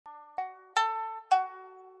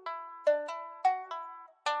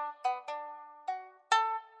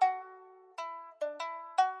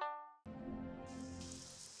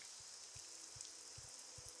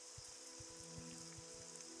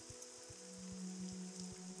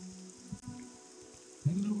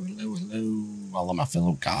Hello, my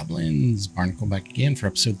fellow goblins. Barnacle back again for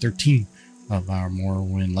episode 13 of our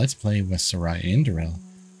Morrowind Let's Play with Sariah Indoril,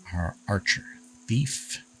 our archer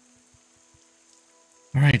thief.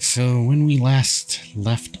 Alright, so when we last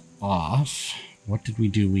left off, what did we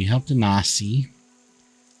do? We helped a Nasi.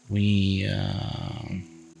 We,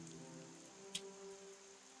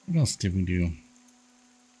 what else did we do?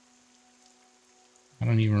 I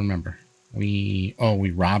don't even remember. We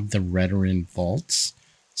robbed the Vvardenfell vaults.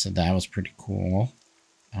 So that was pretty cool,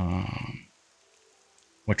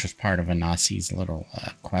 which was part of Anasi's little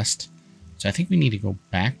quest. So I think we need to go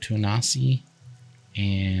back to Anasi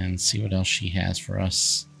and see what else she has for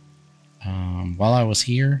us. While I was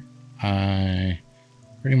here, I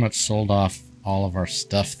pretty much sold off all of our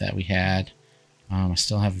stuff that we had. I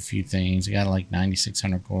still have a few things. I got like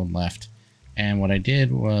 9,600 gold left. And what I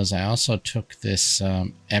did was I also took this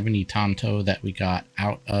ebony Tonto that we got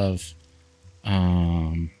out of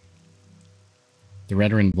the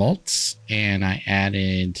Vvardenfell vaults, and I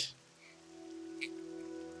added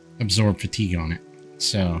absorb fatigue on it.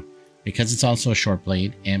 So because it's also a short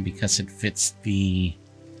blade and because it fits the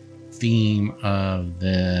theme of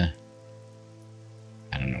the,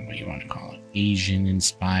 I don't know what you want to call it, Asian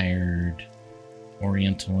inspired,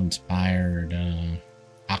 Oriental inspired,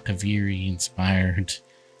 Akaviri inspired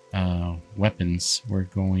weapons, we're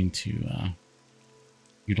going to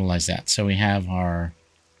utilize that. So we have our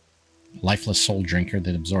lifeless soul drinker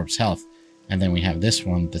that absorbs health, and then we have this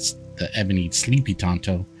one that's the ebony sleepy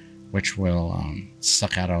Tonto, which will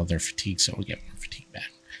suck out all their fatigue, so we'll get more fatigue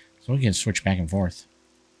back. So we can switch back and forth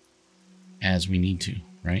as we need to,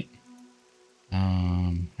 right?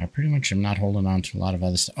 I pretty much am not holding on to a lot of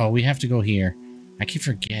other stuff. Oh, we have to go here. I keep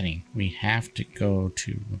forgetting. We have to go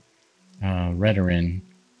to Vvardenfell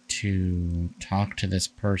to talk to this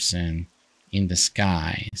person in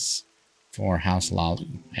disguise for House Hlaalu.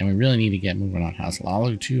 And we really need to get moving on House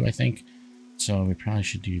Hlaalu too, I think. So we probably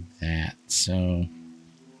should do that. So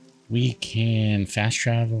we can fast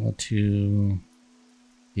travel to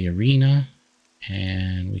the arena,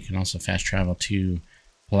 and we can also fast travel to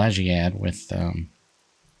Pelagiad with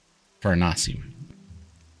for Nasi.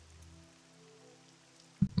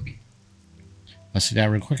 Let's do that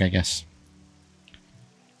real quick, I guess.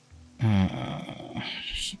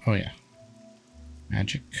 Oh yeah.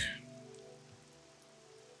 Magic.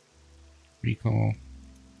 Recall.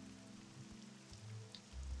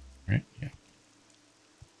 Right, yeah.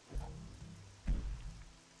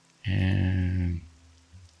 And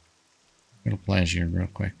go to Pelagiad real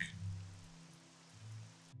quick.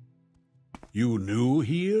 You new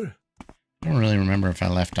here? I don't really remember if I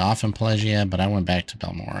left off in Pelagiad, but I went back to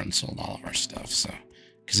Belmore and sold all of our stuff, so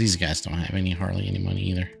because these guys don't have hardly any money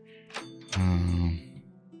either.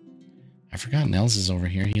 I forgot Nels is over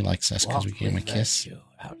here. He likes us because we gave him a kiss.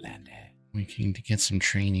 Outlander. We can get some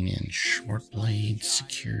training in short blade,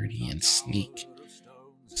 security, and sneak.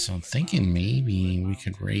 So I'm thinking maybe we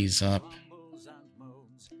could raise up.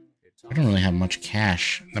 I don't really have much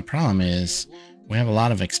cash. The problem is we have a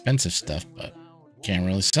lot of expensive stuff, but can't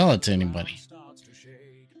really sell it to anybody.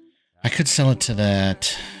 I could sell it to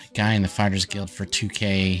that guy in the Fighters Guild for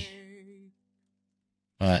 2K,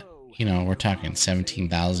 but you know, we're talking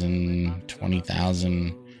 17,000,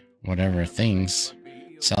 20,000, whatever things,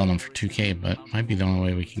 selling them for 2K, but might be the only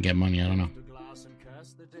way we can get money. I don't know.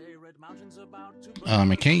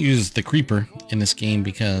 I can't use the creeper in this game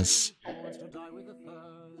because,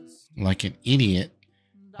 like an idiot,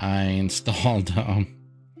 I installed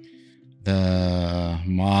the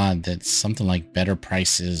mod that's something like better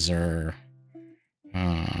prices or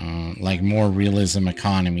like more realism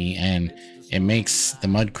economy, and it makes the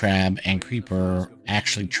mud crab and creeper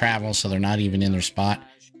actually travel, so they're not even in their spot.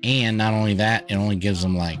 And not only that, it only gives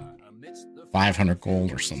them like 500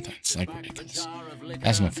 gold or something. It's like ridiculous.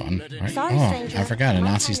 That's no fun, right? Oh, I forgot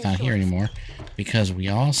Anasi's not here anymore because we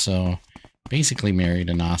also basically married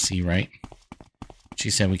Anasi, right? She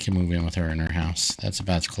said we can move in with her in her house. That's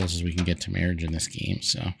about as close as we can get to marriage in this game,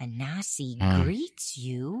 so. Anasi greets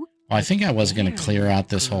you. Well, I think I was going to clear out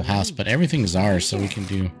this whole house, but everything's ours, so we can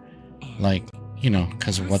do, like, you know,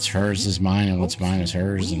 because what's hers is mine and what's mine is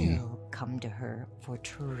hers. And come to her for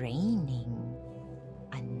training.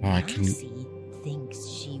 Anasi thinks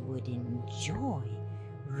she would enjoy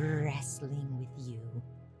wrestling with you,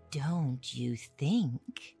 don't you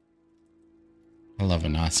think? I love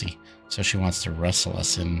Anasi. So she wants to wrestle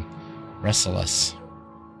us.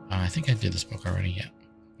 I think I did this book already yet,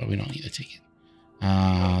 but we don't need to take it.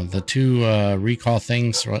 The two recall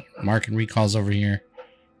things, marking recalls over here.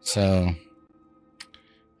 So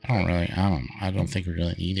I don't think we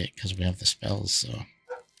really need it because we have the spells. So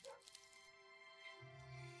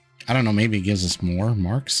I don't know, maybe it gives us more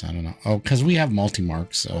marks. I don't know. Oh, because we have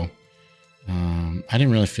multi-marks, so I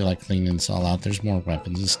didn't really feel like cleaning this all out. There's more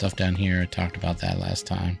weapons and stuff down here. I talked about that last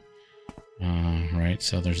time. Right,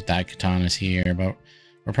 so there's die katanas here, but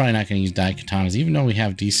we're probably not going to use die katanas, even though we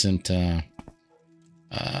have decent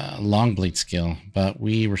long blade skill, but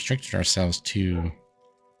we restricted ourselves to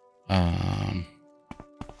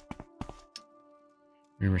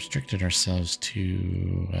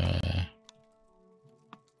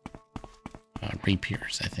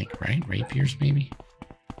rapiers, I think, right? Rapiers, maybe?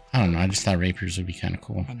 I don't know. I just thought rapiers would be kind of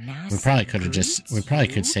cool. We probably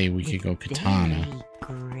could say we could go katana,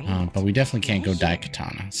 but we definitely can't go die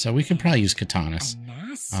katana. So we could probably use katanas,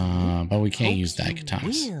 but we can't use die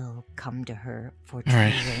katanas. All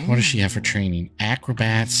right, what does she have for training?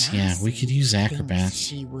 Acrobats. Yeah, we could use acrobats.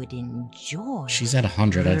 She's at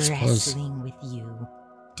 100, I suppose.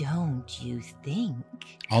 Don't you think?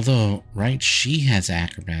 Although, right, she has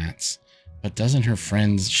acrobats, but doesn't her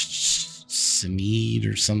friends Sneed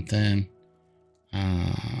or something?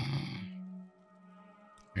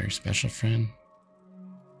 Very special friend.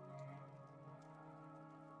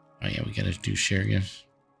 Oh yeah, we gotta do share gifts.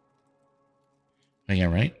 Oh yeah,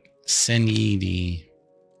 right? Sneedy.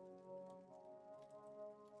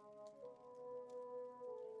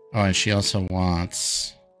 Oh, and she also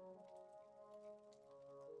wants...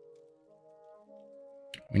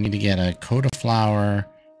 We need to get a coat of flour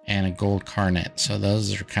and a gold carnet. So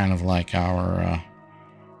those are kind of like our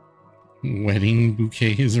wedding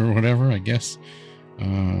bouquets or whatever, I guess.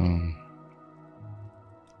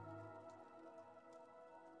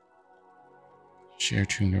 Share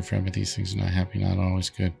true no friend, but these things are not happy, not always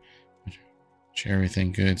good. Share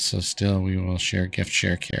everything good, so still we will share gift,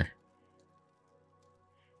 share care.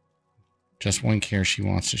 Just one care she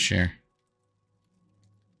wants to share.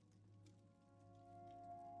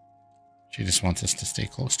 She just wants us to stay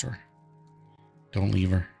close to her. Don't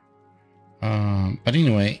leave her. But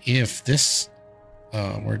anyway, if this...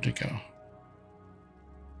 where'd it go?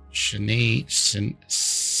 Senindi.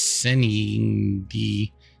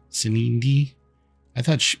 I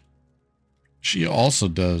thought she also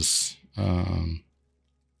does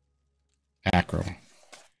acro.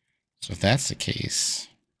 So if that's the case,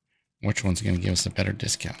 which one's going to give us a better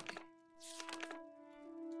discount?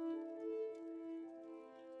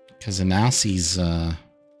 Because Anasi's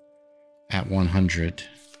at 100.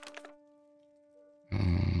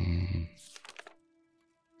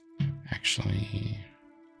 Actually,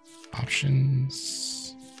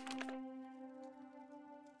 options.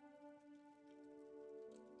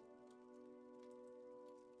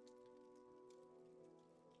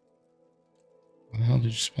 How the hell did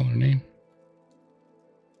you spell her name?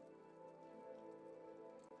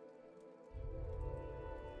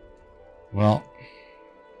 Well,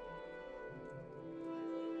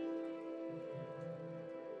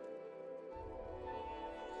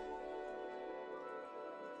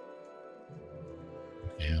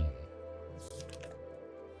 yeah.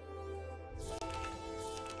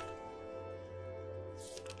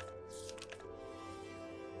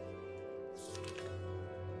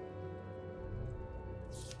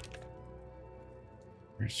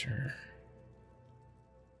 Where's her?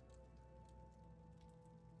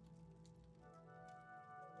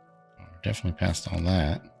 Oh, definitely passed all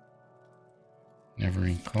that. Never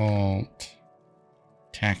recalled.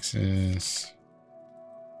 Taxes.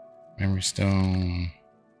 Memory stone.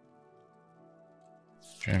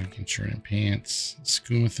 Traffic insurance pants.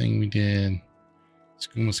 Skooma thing we did.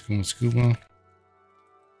 Skooma.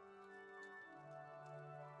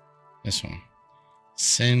 This one.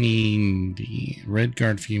 Sending the Red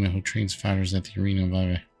Guard female who trains fighters at the arena of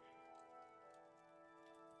Vivec.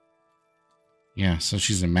 Yeah, so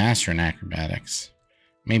she's a master in acrobatics.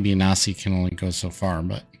 Maybe Anasi can only go so far,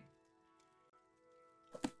 but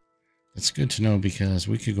that's good to know because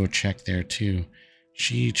we could go check there too.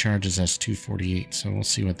 She charges us 248, so we'll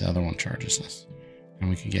see what the other one charges us. And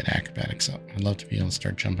we could get acrobatics up. I'd love to be able to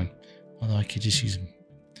start jumping. Although I could just use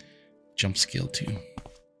jump skill too.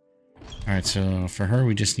 Alright, so for her,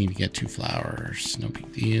 we just need to get 2 flowers. No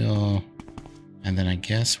big deal. And then I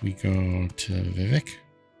guess we go to Vivec.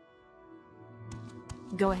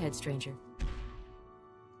 Go ahead, stranger.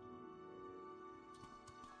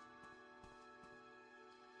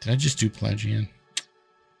 Did I just do Pelagian?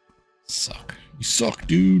 Suck. You suck,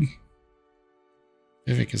 dude.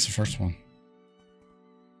 Vivec is the first one.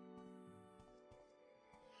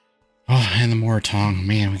 Oh, and the Moratong.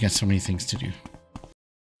 Man, we got so many things to do.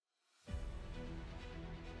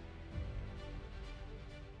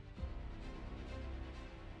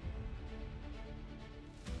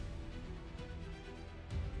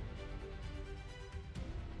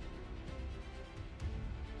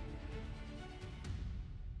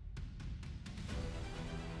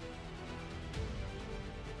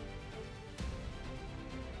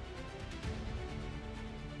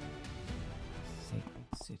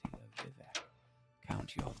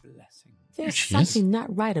 There's she is. something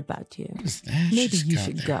not right about you. What is that? Maybe she's you got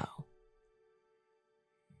should there? go.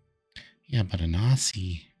 Yeah, but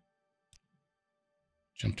Anasi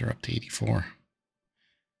jumped her up to 84.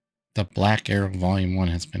 The Black Arrow Volume 1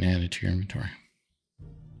 has been added to your inventory.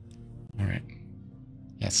 Alright.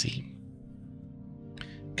 Let's see.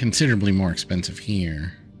 Considerably more expensive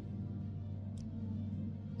here.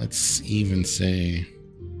 Let's even say...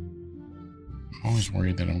 I'm always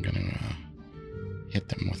worried that I'm going to hit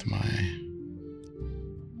them with my...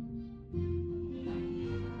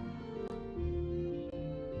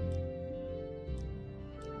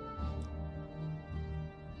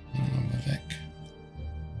 Vivec.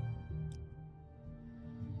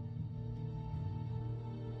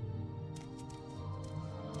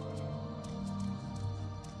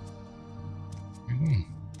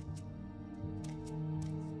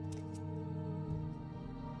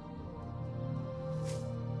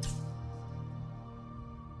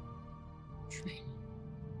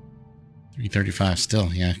 $335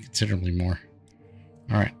 still, yeah, considerably more.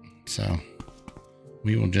 Alright, so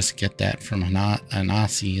we will just get that from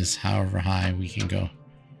Anasi is however high we can go.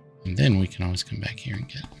 And then we can always come back here and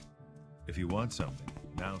get it. If you want something,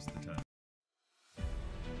 now's the time.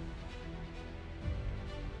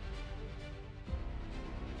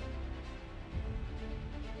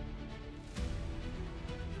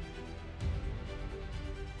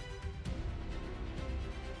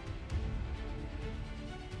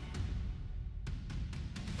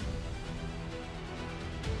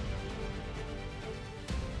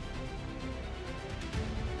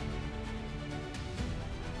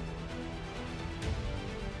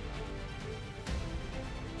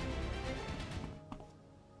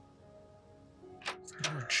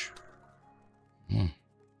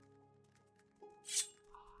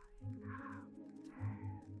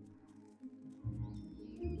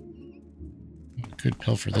 Good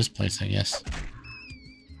pill for this place, I guess.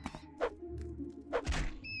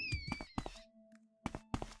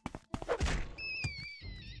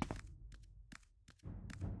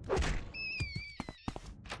 I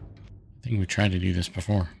think we tried to do this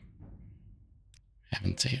before.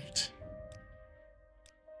 Haven't saved.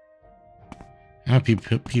 I know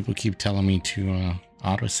people keep telling me to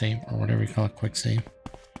auto save or whatever you call it, quick save.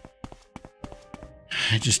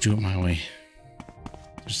 I just do it my way.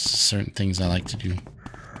 There's certain things I like to do.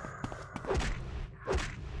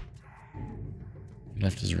 He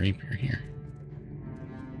left his rapier here.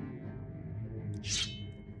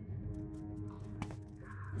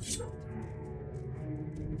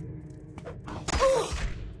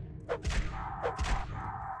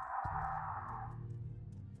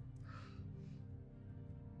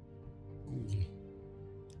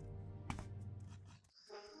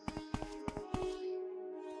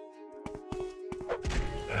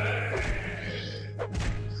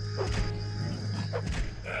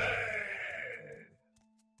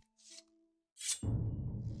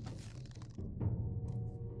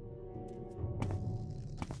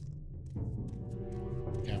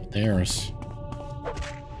 There's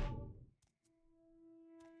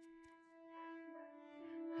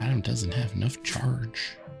Adam doesn't have enough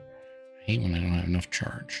charge. I hate when I don't have enough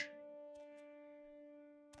charge.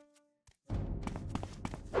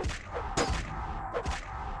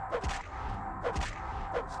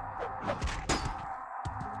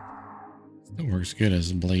 Still works good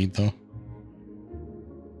as a blade though.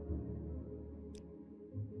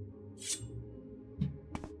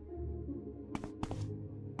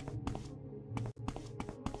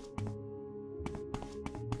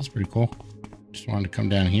 That's pretty cool. Just wanted to come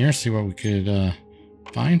down here, see what we could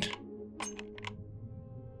find.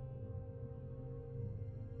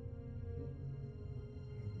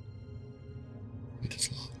 This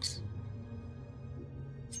locks.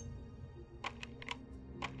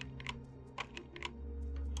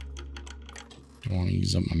 Don't want to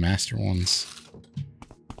use up my master ones.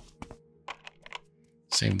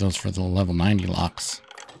 Save those for the level 90 locks.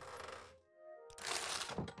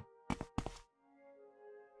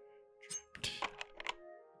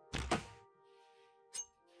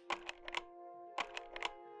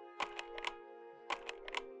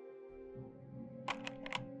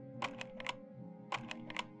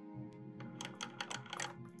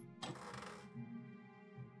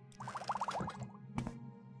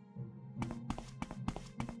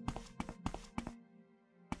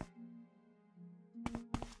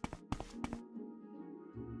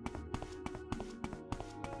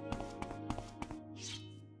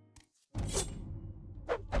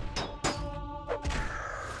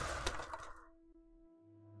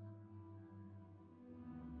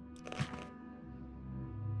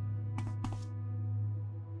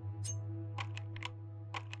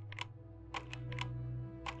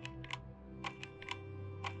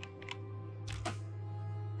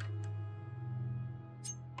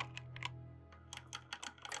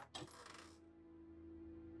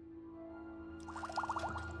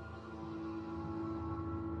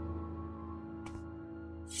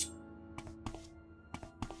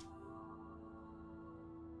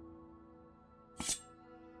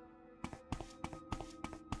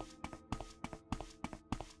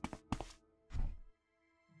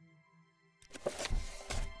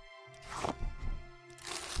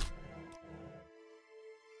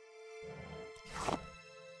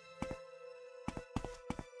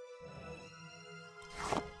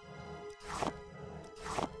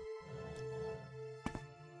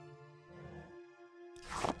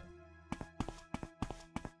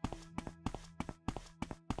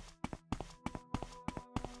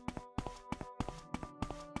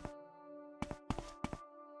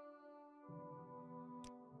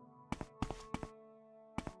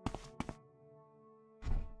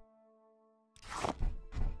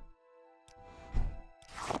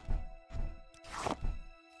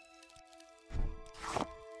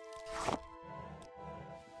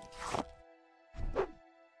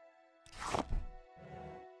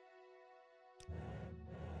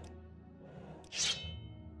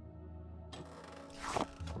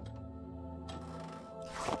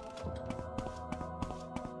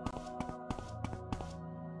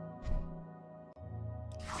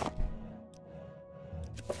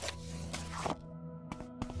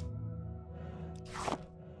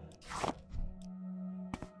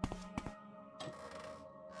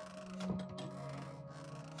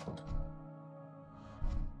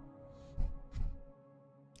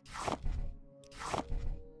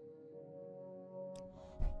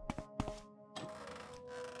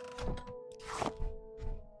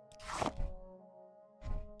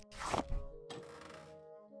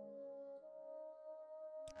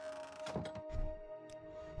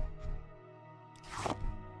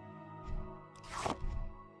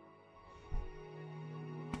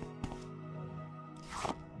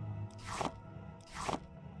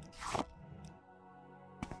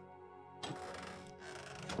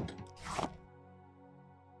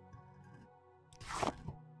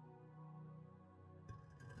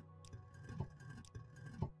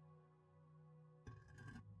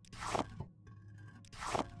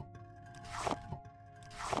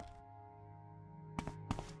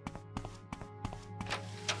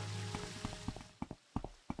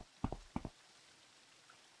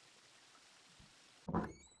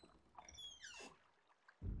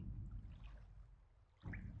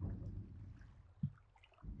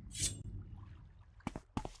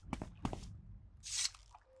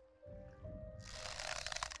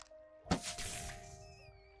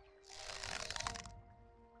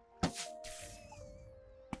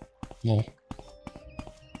 Lol.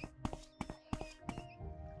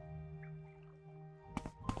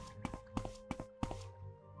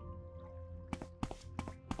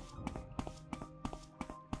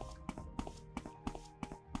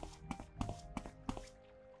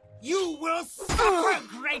 You will suffer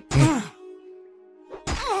great.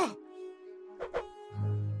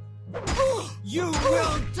 You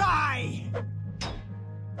will die.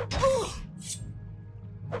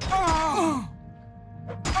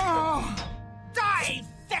 Die,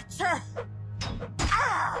 Fetcher.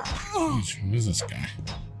 Who is this guy?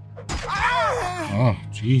 Oh,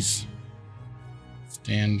 jeez.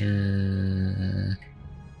 Standard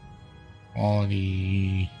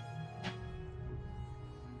quality.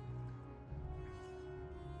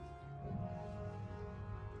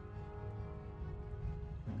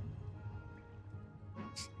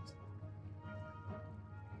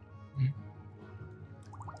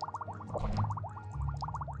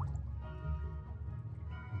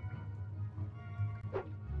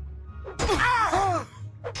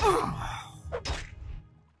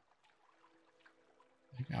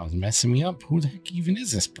 That was messing me up. Who the heck even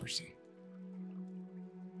is this person?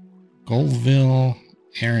 Goldville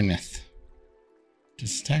Araneth.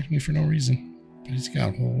 Just attacked me for no reason. But he's got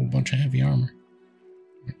a whole bunch of heavy armor.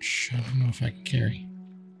 Which I don't know if I can carry.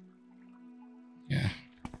 Yeah.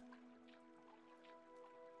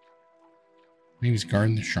 Maybe he's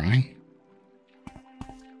guarding the shrine.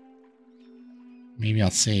 Maybe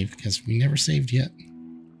I'll save, because we never saved yet.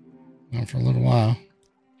 Not for a little while.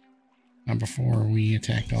 Not before we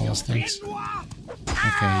attacked all those things. Okay,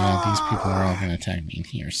 yeah, these people are all going to attack me in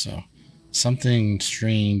here, so... Something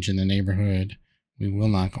strange in the neighborhood. We will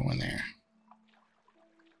not go in there.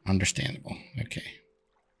 Understandable. Okay.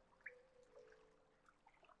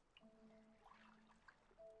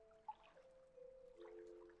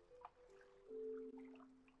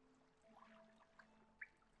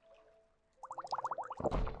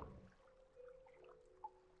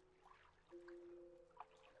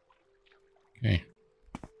 Okay.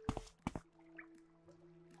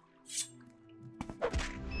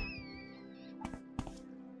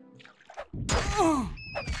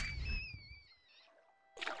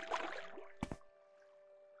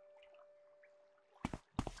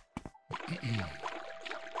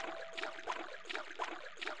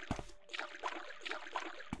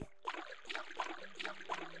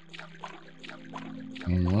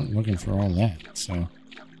 We weren't looking for all that, so...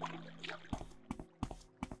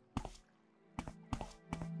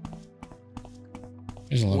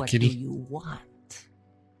 There's a little kitty. What do you want?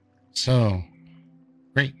 So,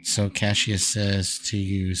 great. So Cassius says to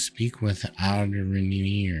you, speak with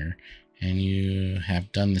Adrenir, and you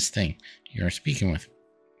have done this thing. You are speaking with him.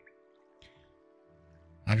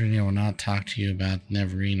 Adrenir will not talk to you about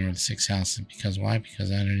Neverine or the Six Houses. Because why?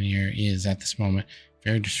 Because Adrenir is, at this moment,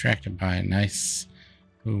 very distracted by a nice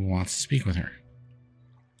who wants to speak with her.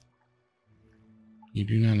 You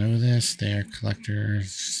do not know this. They are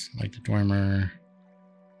collectors like the Dunmer.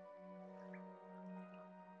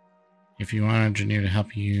 If you want Adrenir to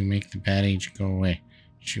help you make the bad agent go away,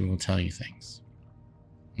 she will tell you things.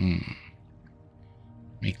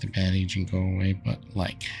 Make the bad agent go away, but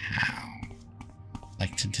like how?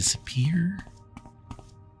 Like to disappear?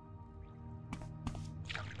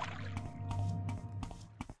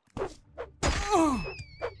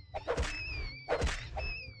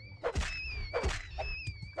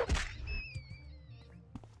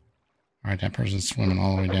 Alright, that person's swimming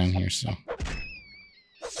all the way down here, so...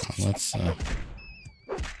 let's,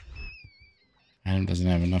 Adam doesn't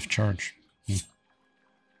have enough charge. I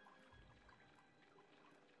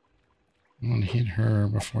want to hit her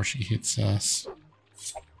before she hits us.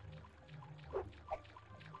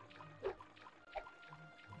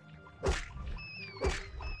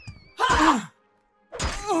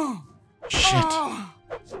 Shit.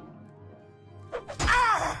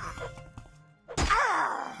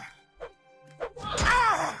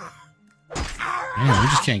 Man, we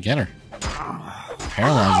just can't get her.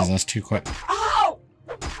 Paralyzes us too quick.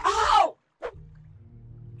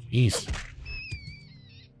 Jeez.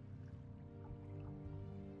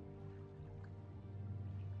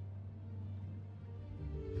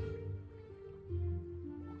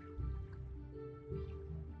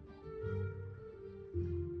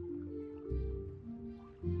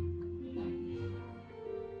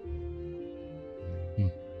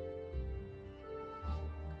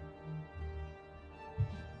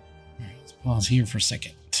 Pause here for a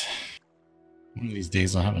second. One of these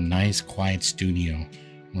days I'll have a nice quiet studio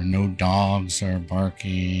where no dogs are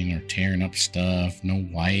barking or tearing up stuff. No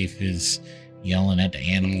wife is yelling at the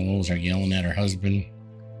animals or yelling at her husband.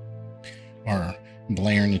 Or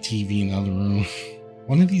blaring the TV in the other room.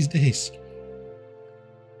 One of these days.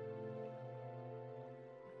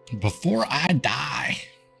 Before I die.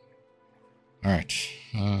 Alright.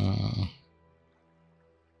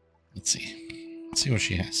 Let's see. Let's see what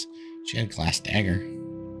she has. She had a glass dagger.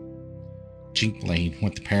 Cheek blade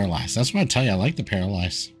with the paralyzed. That's what I tell you. I like the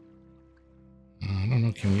paralyzed. I don't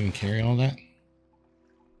know. Can we even carry all that?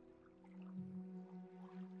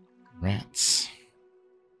 Rats.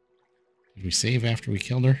 Did we save after we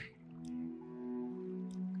killed her?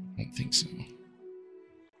 I don't think so.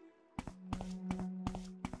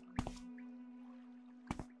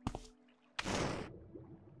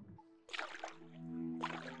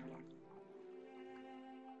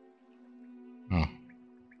 Oh.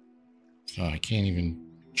 So I can't even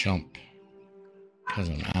jump because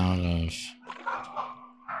I'm out of...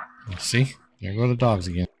 See? There go the dogs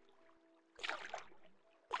again.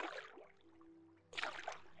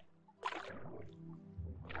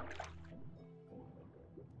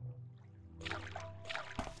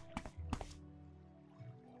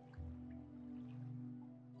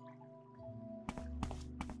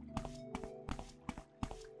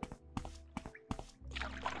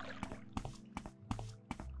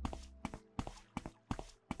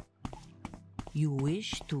 You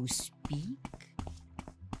wish to speak?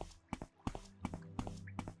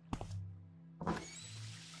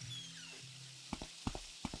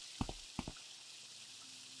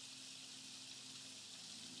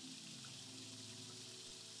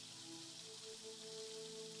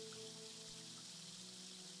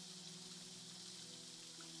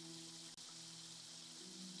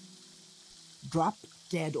 Drop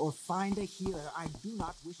dead or find a healer. I do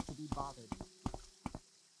not wish to be bothered.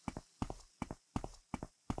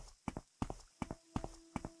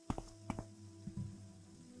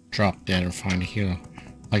 Drop dead or find a healer.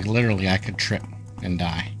 Like literally I could trip and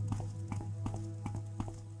die.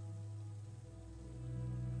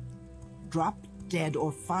 Drop dead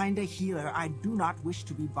or find a healer. I do not wish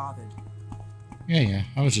to be bothered. Yeah,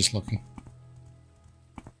 I was just looking.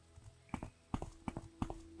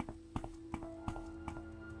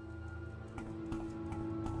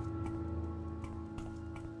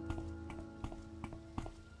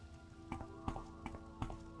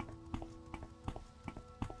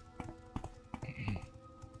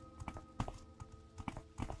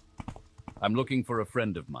 I'm looking for a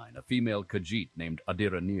friend of mine, a female Khajiit named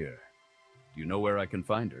Adir'Anir. Do you know where I can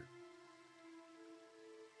find her?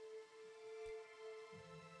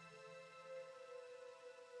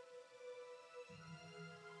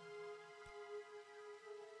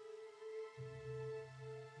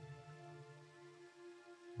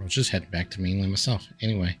 I'll just head back to mainland myself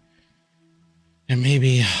anyway. And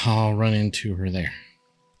maybe I'll run into her there.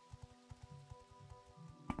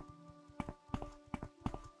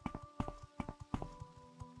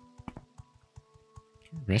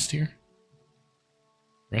 Rest here?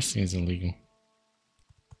 Resting is illegal.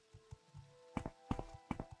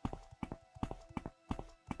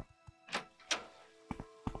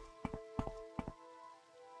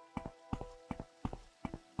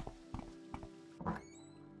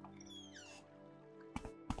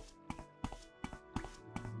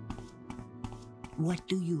 What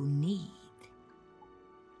do you need?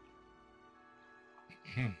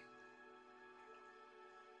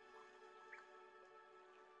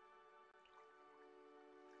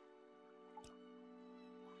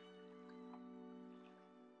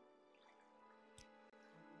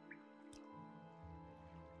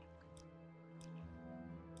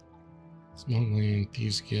 Smuggling,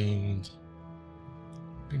 Thieves Guild.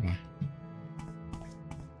 Goodbye.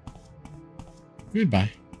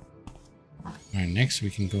 Goodbye. Alright, next we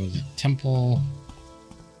can go to the temple.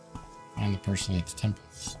 Find the person at the temple.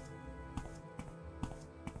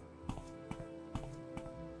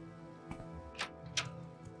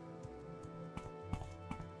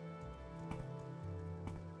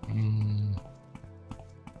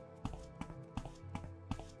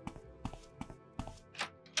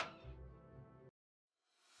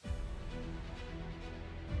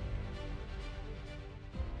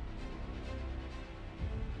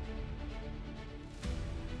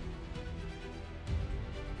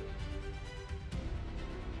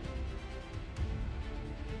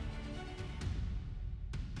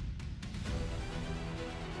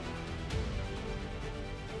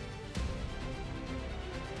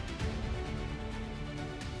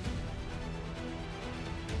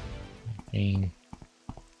 I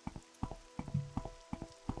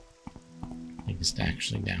think it's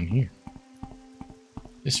actually down here.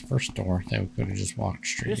 This first door that we could have just walked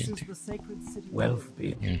straight This into. is the sacred city. Wealth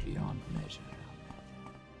be Yeah. beyond measure.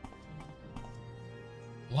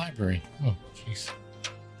 Library. Oh, jeez.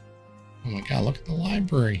 Oh my god, look at the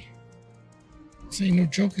library. This ain't no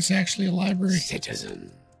joke, it's actually a library.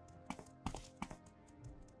 Citizen.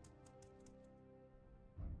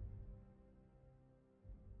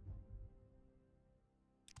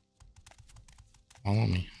 Follow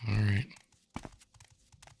me. Alright.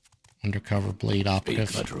 Undercover blade operative.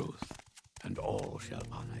 Speak the truth, and all shall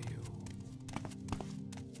honor you.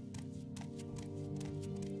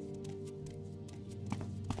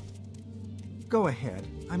 Go ahead.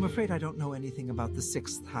 I'm afraid I don't know anything about the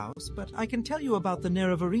 6th house, but I can tell you about the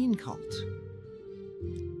Nerevarine cult.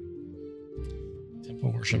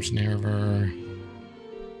 Temple worships Nerevar.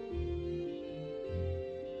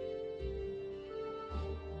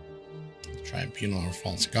 Tribunal of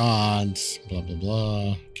false gods. Blah, blah,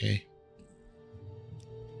 blah. Okay.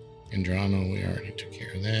 Indrano, we already took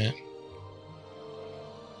care of that.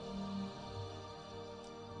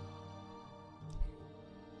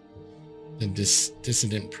 The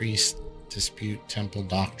dissident priests dispute temple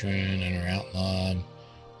doctrine and are outlawed,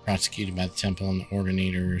 prosecuted by the temple and the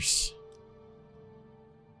ordinators.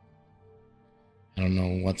 I don't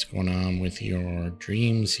know what's going on with your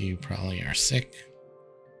dreams. You probably are sick.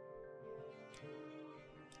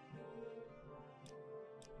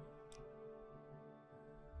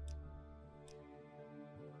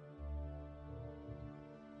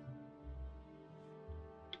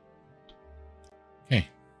 Okay.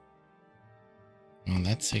 Well,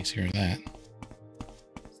 that takes care of that.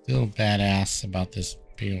 Still badass about this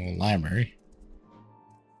big old library.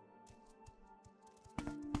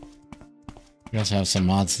 We also have some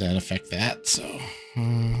mods that affect that, so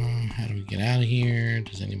how do we get out of here?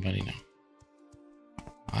 Does anybody know?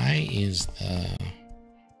 Why is the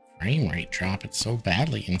frame rate dropping so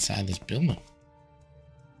badly inside this building?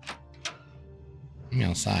 Let me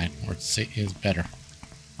outside, or it is better.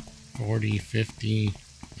 40, 50,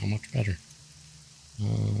 how much better?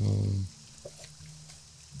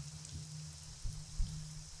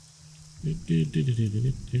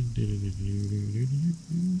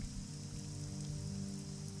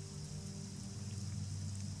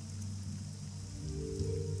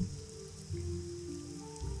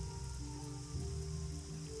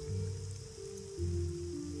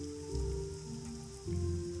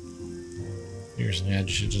 Seriously, I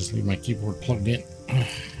should just leave my keyboard plugged in. I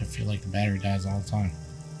feel like the battery dies all the time.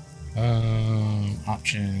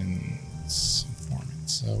 Options,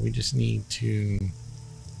 informants. So we just need to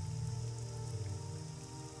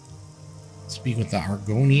speak with the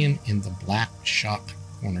Argonian in the Black Shot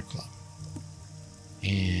Corner Club.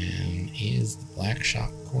 And is the Black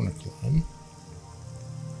Shot Corner Club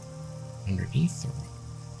underneath the rock?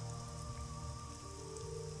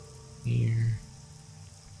 Here.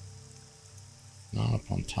 Not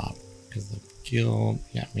up on top, because the guild,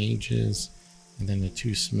 you got mages, and then the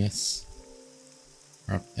 2 smiths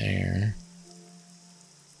are up there.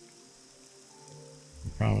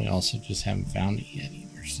 We probably also just haven't found it yet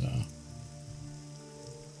either, so.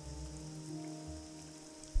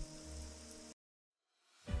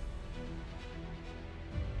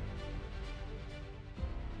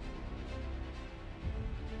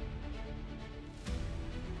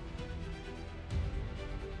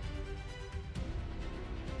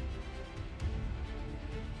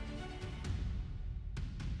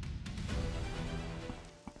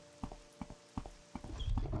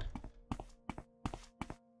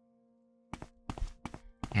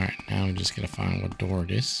 Alright, now we just gotta find what door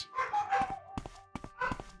it is.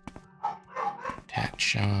 Tat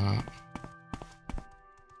shop.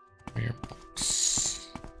 Rare books.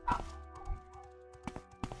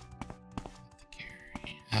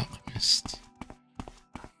 Apothecary. Alchemist.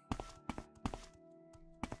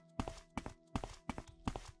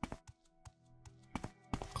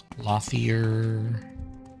 Clothier.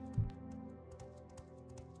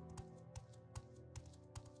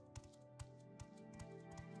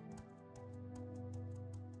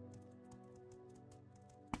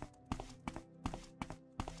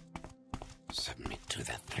 Submit to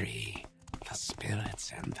the 3, the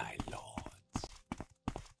spirits and thy lords.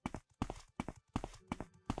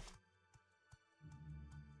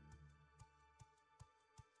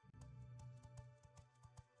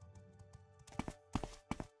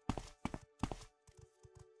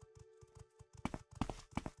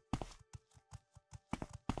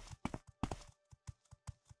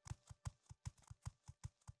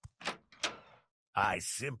 I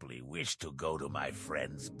simply wish to go to my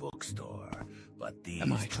friend's bookstore, but these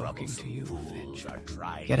Am I talking to troublesome you, fools Fitch? are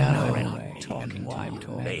trying. Get out of to the way. ruin I'm me, talking and to why you.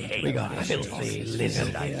 do they hate We got my a filthy business, lizard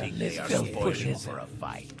and I here. think This they are filthy spoiled lizard. for a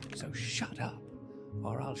fight. So shut up,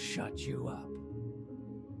 or I'll shut you up.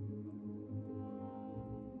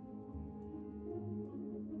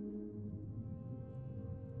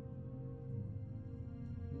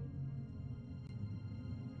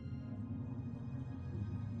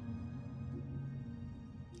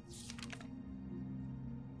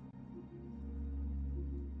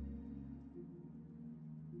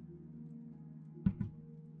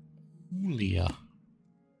 Julia.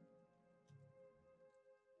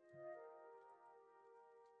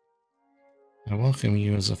 I welcome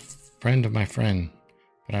you as a friend of my friend,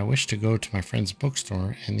 but I wish to go to my friend's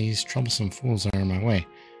bookstore, and these troublesome fools are in my way.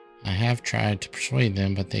 I have tried to persuade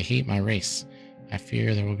them, but they hate my race. I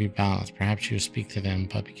fear there will be balance. Perhaps you will speak to them,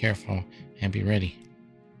 but be careful and be ready.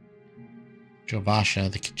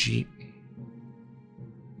 Jobasha, the Khajiit.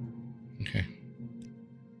 Okay.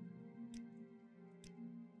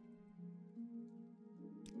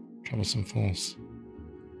 Troublesome fools.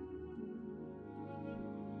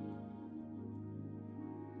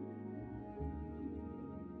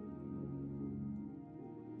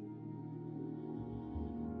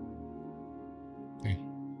 Okay.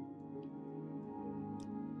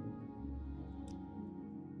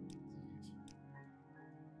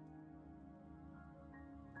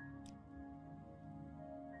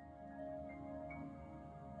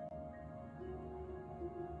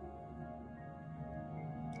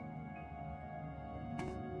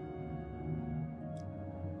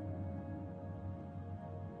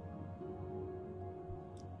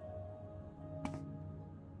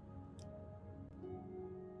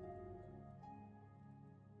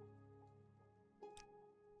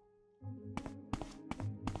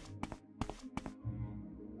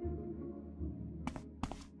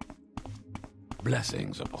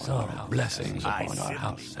 Blessings upon our house. Blessings I upon our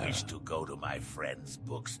house, simply sir. wish to go to my friend's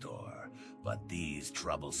bookstore, but these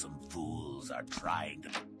troublesome fools are trying to...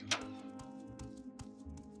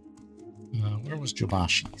 Where was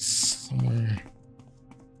Jobashi's? Somewhere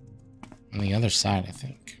on the other side, I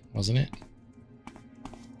think. Wasn't it?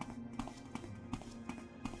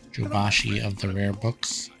 Jobashi of the rare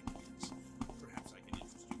books.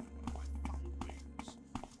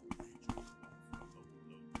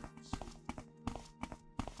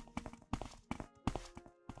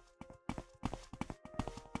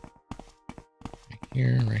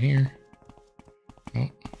 Here, right here. Oh,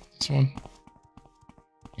 this one.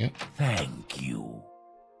 Yep. Thank you.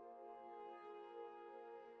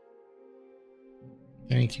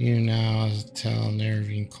 Thank you. Now, as tell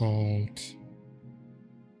Nervine Cold.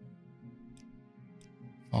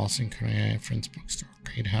 False and Command Friends Bookstore.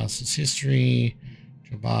 Great House's History.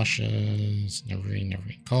 Jobasha's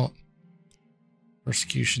Nervine Cult.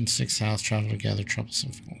 Persecution, 6th House, Travel Together,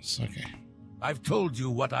 Troublesome Fools. Okay. I've told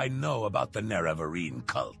you what I know about the Nerevarine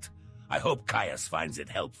cult. I hope Caius finds it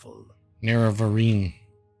helpful. Nerevarine.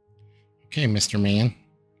 Okay, Mr. Man.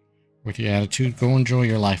 With your attitude, go enjoy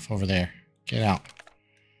your life over there. Get out.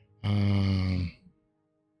 I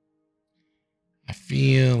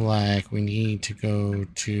feel like we need to go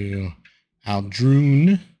to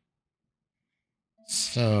Aldrune.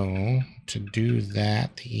 So, to do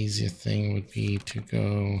that, the easiest thing would be to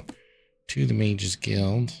go to the Mages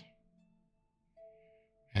Guild.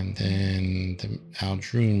 And then the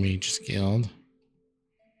Aldrune Mages Guild.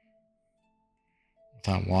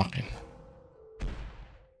 Without walking.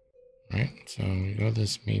 Right, so we go to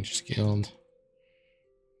this Mages Guild.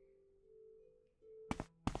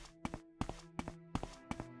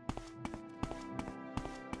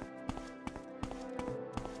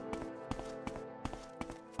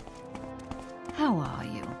 How are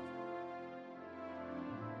you?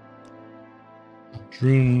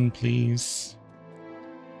 Aldrune, please.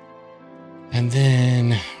 And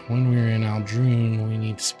then, when we're in Aldrune, we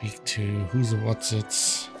need to speak to who's a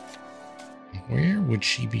what's-its. Where would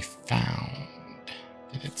she be found?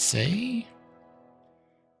 Did it say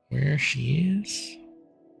where she is?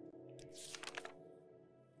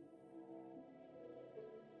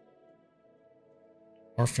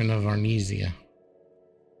 Orphan of Arnesia.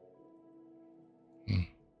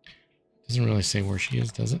 Doesn't really say where she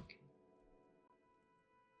is, does it?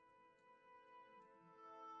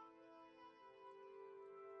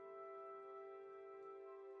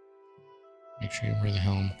 Make sure you wear the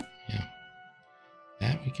helm. Yeah.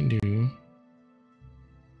 That we can do.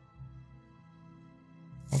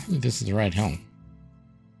 Hopefully this is the right helm.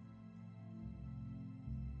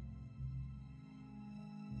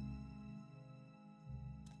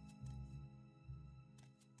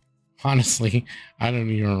 Honestly, I don't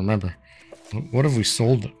even remember. What if we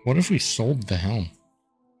sold it? What if we sold the helm?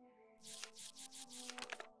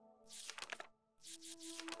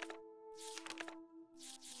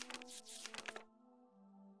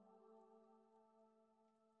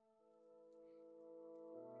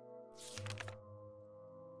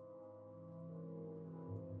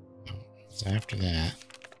 So after that,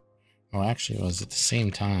 oh, actually, it was at the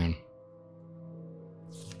same time.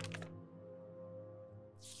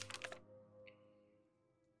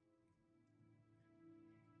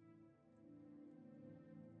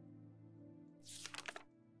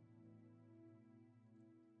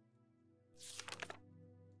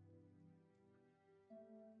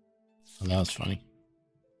 Oh, that was funny.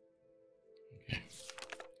 Okay.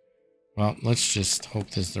 Well, let's just hope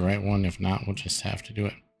this is the right one. If not, we'll just have to do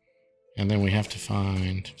it. And then we have to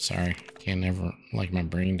find... Sorry, can't ever... Like, my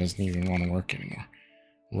brain doesn't even want to work anymore.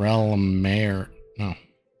 Relmare... No.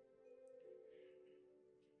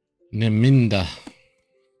 Neminda.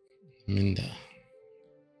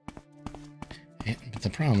 But the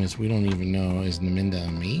problem is we don't even know, is Neminda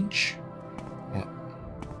a mage? Or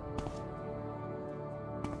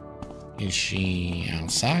is she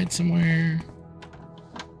outside somewhere?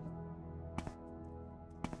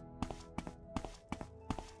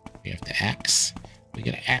 We have to axe. We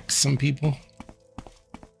gotta axe some people.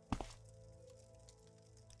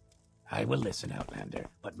 I will listen, Outlander,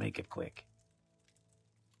 but make it quick.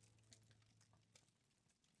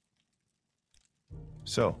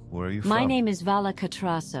 So, where are you from? My name is Vala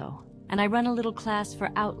Catrasso, and I run a little class for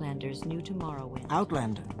Outlanders new to Morrowind.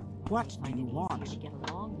 Outlander, what do Find you it want? easier to get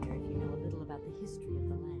along here if you know a little about the history of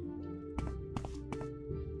the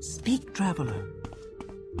land. Speak, traveler.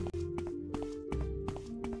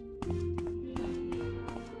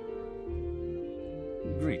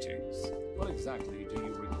 Greetings. What exactly do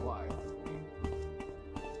you require?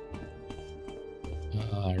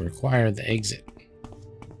 I require the exit.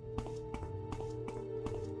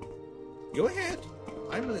 Go ahead.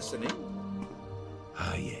 I'm listening.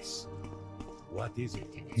 Ah, yes. What is it,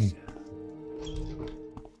 sir?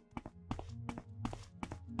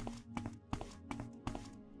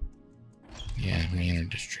 Yeah, Manor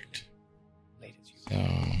District. Late as you. So,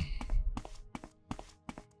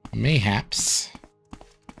 mayhaps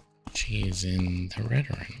she is in the red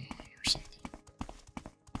one or something.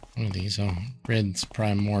 One of these. Oh, red's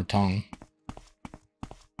probably more tongue.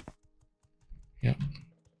 Yep.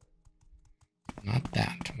 Not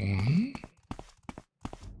that one.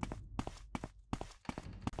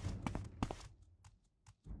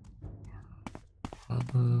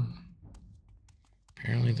 Harbor.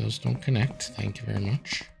 Apparently those don't connect. Thank you very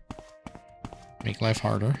much. Make life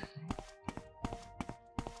harder.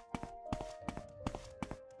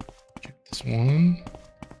 Check this one.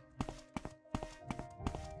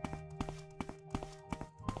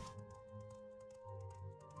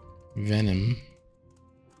 Venom.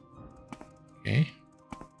 Okay.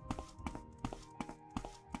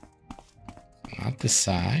 Not this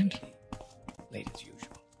side. Late as usual.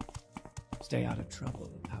 Stay out of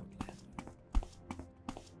trouble, Outlander.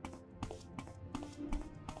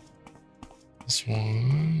 This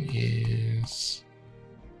one is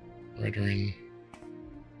Veteran.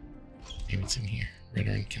 Maybe it's in here.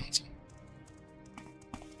 Veteran Council.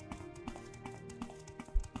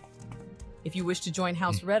 If you wish to join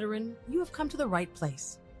House Redoran, you have come to the right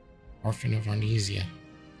place. Orphan of Arnesia.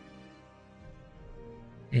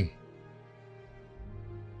 That's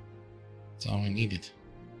all we needed.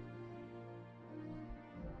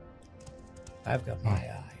 I've got my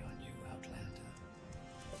eye on you, Outlander.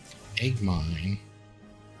 Egg mine.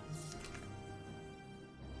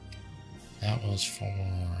 That was for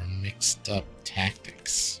mixed up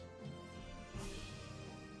tactics.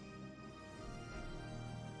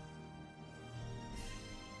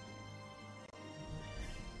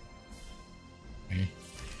 Okay.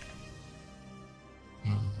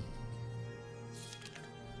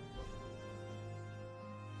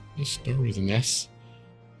 This store with an S.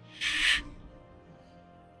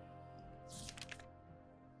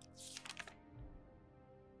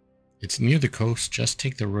 It's near the coast. Just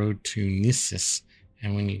take the road to Nissus,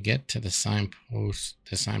 and when you get to the signpost,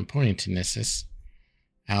 the sign pointing to Nissus,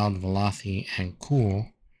 Ald, Valathi, and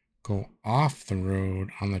Kul, go off the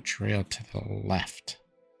road on the trail to the left.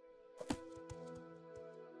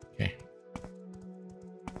 Okay.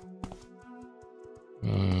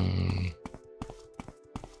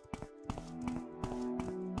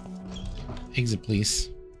 Exit, please.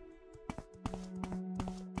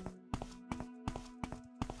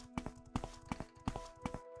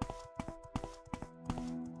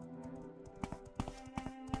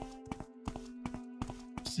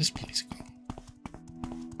 Where's this place go?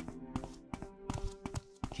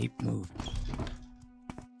 Keep moving.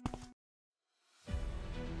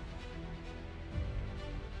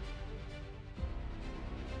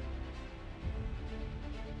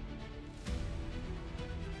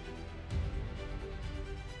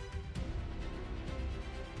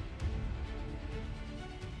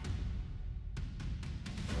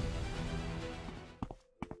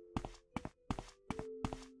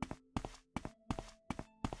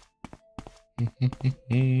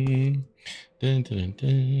 Dun, dun, dun,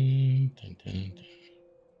 dun, dun, dun.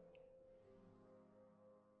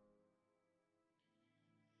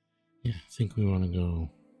 Yeah, I think we want to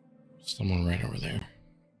go someone right over there.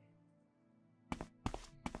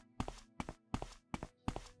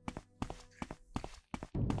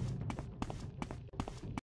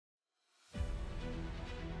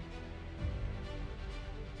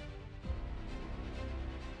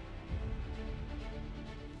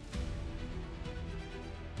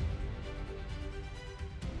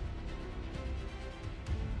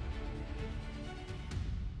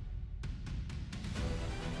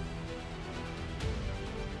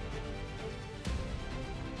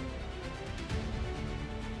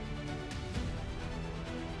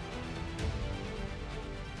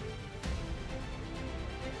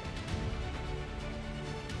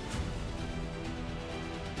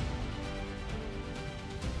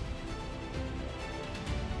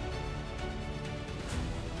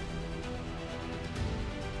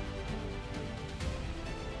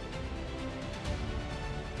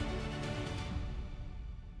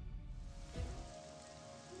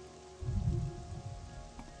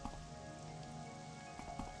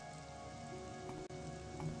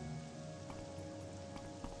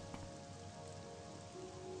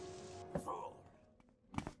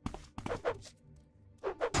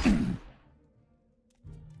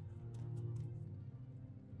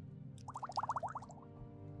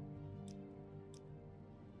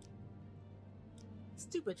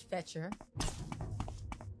 Stupid fetcher.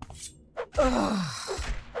 Ugh.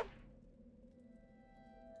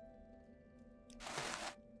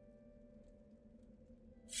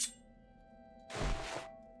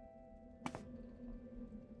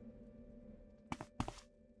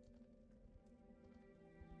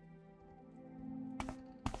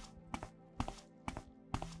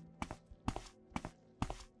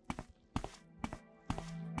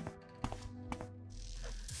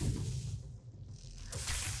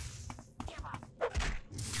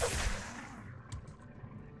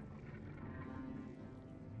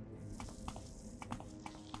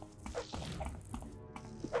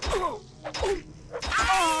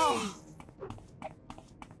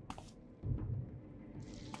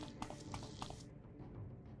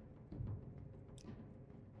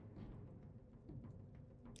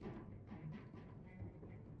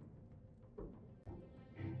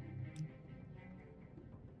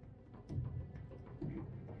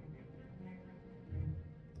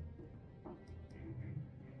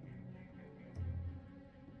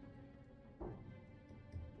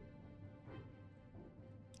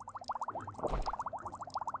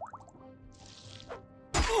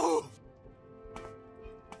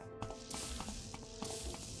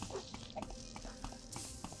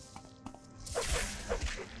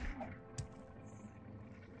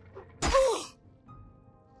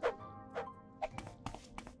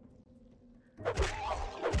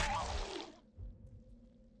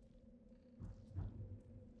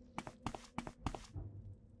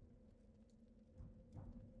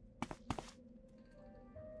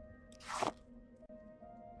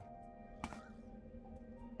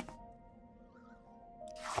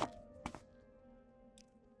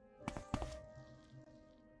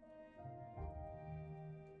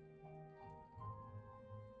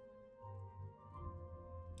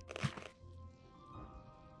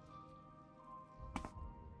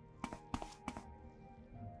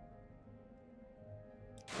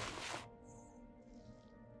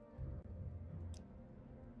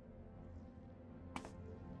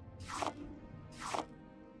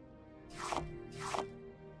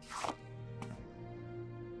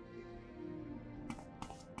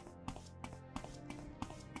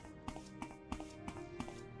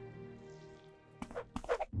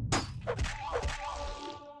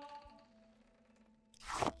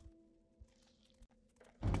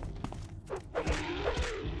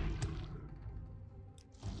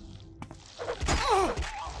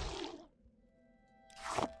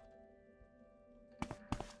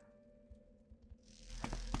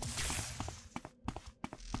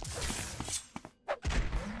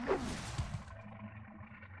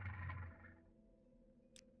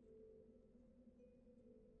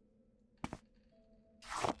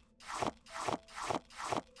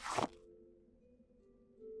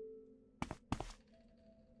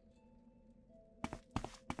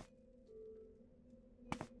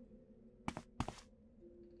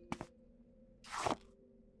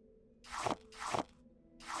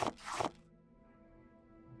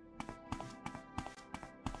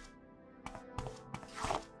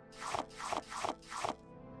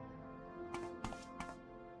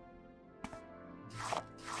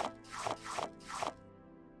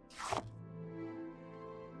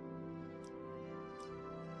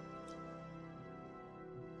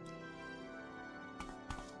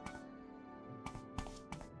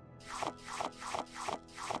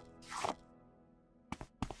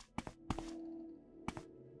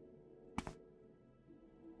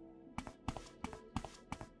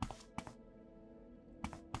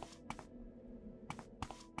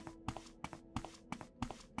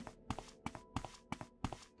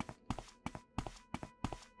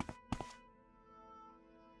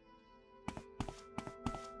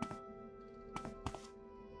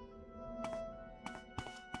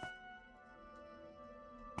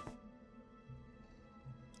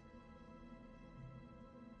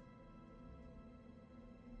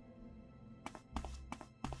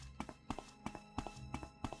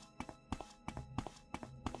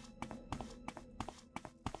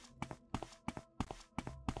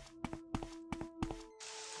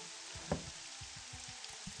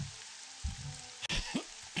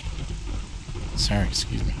 Sorry,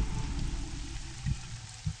 excuse me.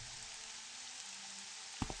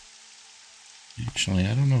 Actually,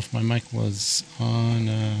 I don't know if my mic was on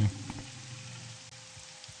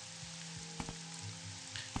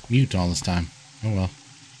mute all this time. Oh well.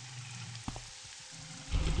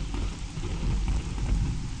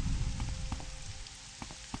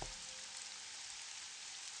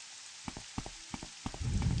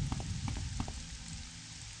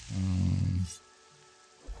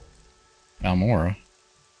 Balmora.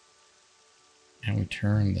 And we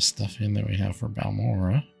turn the stuff in that we have for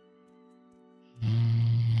Balmora.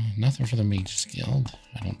 Nothing for the Mage's Guild,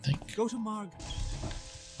 I don't think. Go to Marg.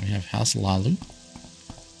 We have House Hlaalu.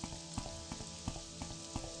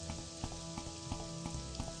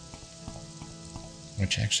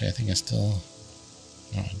 Which actually I think I still...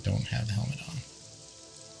 No, I don't have the helmet on.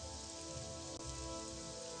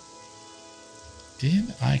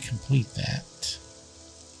 Did I complete that?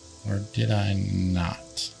 Or did I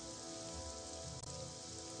not?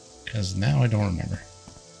 Because now I don't remember.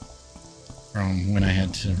 From when I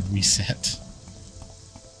had to reset.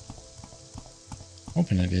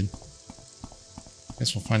 Hoping I did.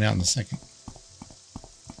 Guess we'll find out in a second.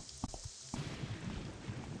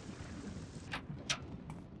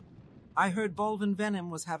 I heard Bolvin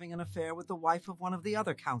Venom was having an affair with the wife of one of the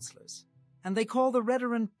other counselors. And they call the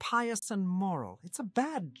Redoran pious and moral. It's a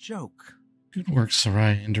bad joke. Good work,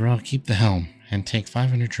 Sariah. Indoril, keep the helm and take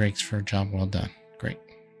 500 drakes for a job well done. Great.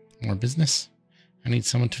 More business? I need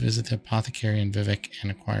someone to visit the apothecary in Vivec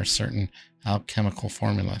and acquire certain alchemical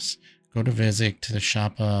formulas. Go to Vivec to the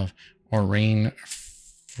shop of Orain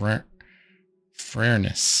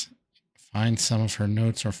Frairness. Find some of her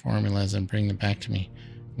notes or formulas and bring them back to me.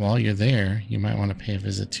 While you're there, you might want to pay a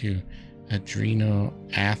visit to Adreno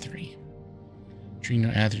Athri.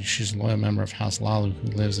 Adreno Athri, she's a loyal member of House Hlaalu who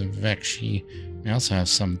lives in Vivec. She may also have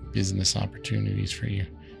some business opportunities for you.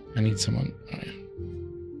 I need someone... Oh, yeah.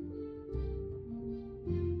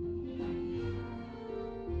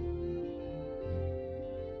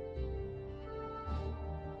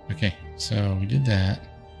 Okay, so we did that.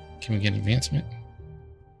 Can we get advancement?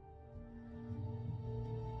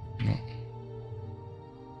 No.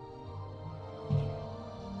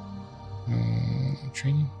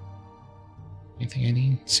 Training? Anything I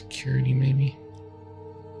need? Security, maybe?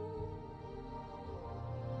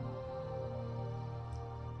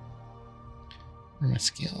 Where are my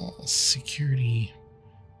skills? Security.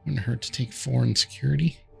 Wouldn't hurt to take 4 in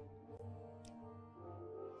security.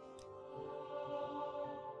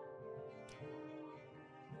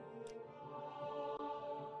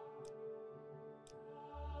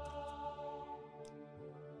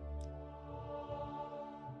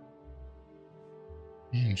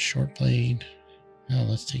 And short blade. Oh,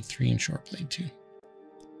 let's take 3 in short blade too.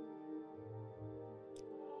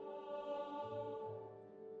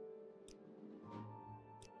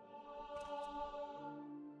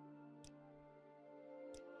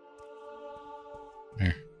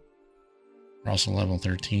 There. We're also level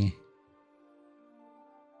 13.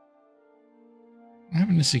 What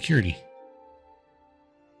happened to security?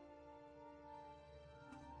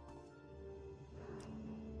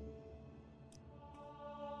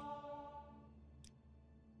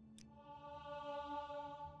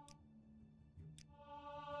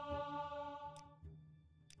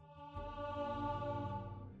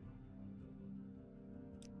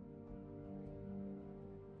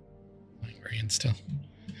 Still.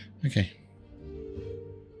 Okay.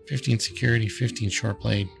 15 security, 15 short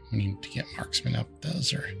blade. We need to get marksman up.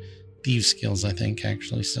 Those are thieves skills, I think,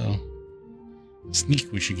 actually. So sneak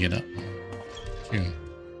we should get up. Too.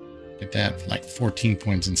 Get that like 14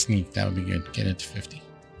 points in sneak. That would be good. Get it to 50.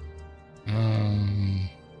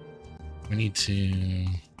 We need to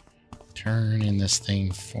turn in this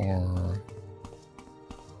thing for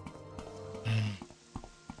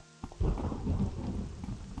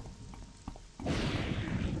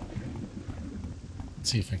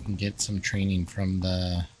see if I can get some training from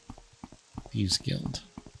the Thieves Guild.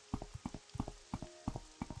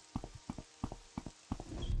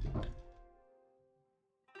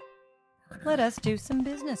 Let us do some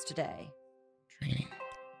business today. Training.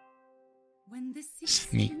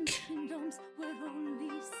 Sneak.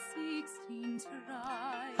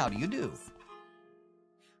 How do you do?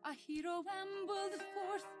 A hero ambled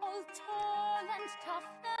forth, all tall and tough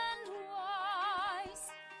and wise.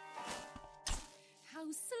 How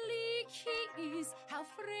sleek he is, how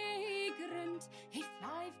fragrant, a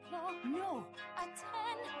 5-claw, no, a 10.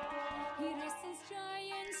 He wrestles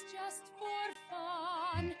giants just for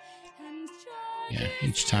fun, and yeah,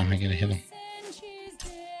 each time I gotta hit him.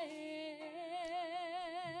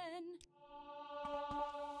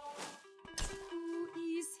 Who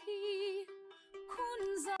is he?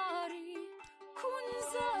 Kunzari.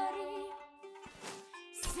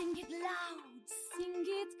 Sing it loud, sing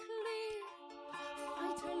it clear.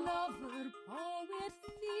 Fighter, lover, poet,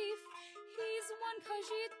 thief. He's one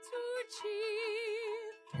Khajiit to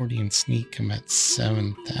cheer. 40 in sneak, I'm at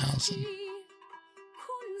 7,000.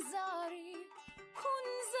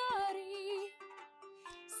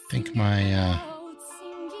 I think my,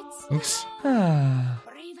 oops. My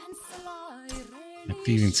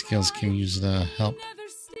thieving skills can use the help. never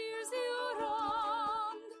steers you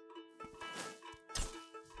wrong.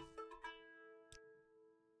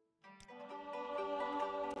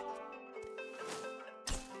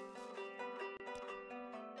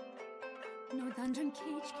 No dungeon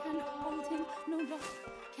cage can hold him, no lock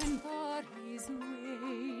can bar his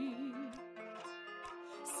way.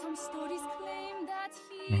 Some stories claim that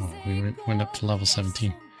he's Oh, we went up to level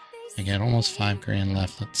 17. I got almost 5 grand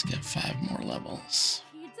left. Let's get 5 more levels.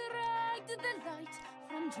 He dragged the light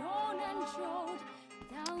from John and Jode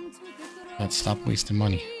down to the Let's stop wasting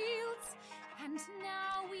money. fields, and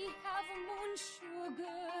now we have moon sugar.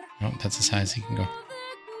 Oh, that's as high as he can go.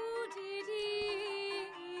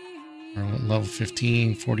 We're at level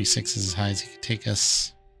 15, 46 is as high as he can take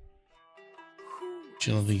us.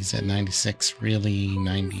 Agility's at 96, really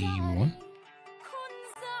 91.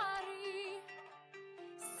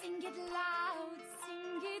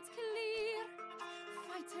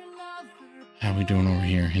 How are we doing over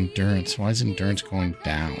here? Endurance. Why is endurance going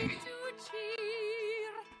down?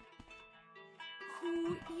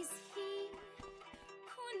 Who is he?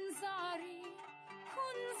 Kunzari,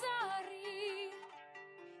 Kunzari.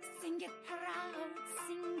 Sing it proud,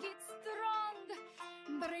 sing it strong.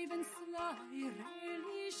 Brave and sly,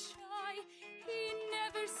 really shy. He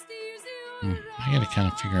never steers you I gotta kind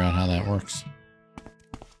of figure out how that works.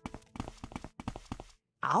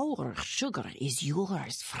 Our sugar is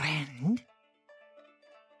yours, friend.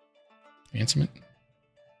 Advancement.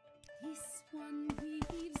 This one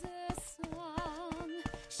weaves a song.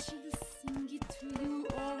 She'll sing it to you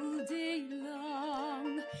all day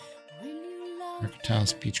long. Will you love Mercantile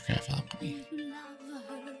speechcraft alchemy. her? Love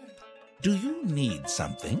her. Do you need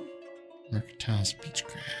something? Mercantile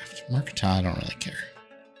speechcraft. Mercantile, I don't really care.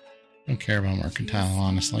 I don't care about mercantile,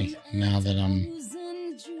 honestly. Now that I'm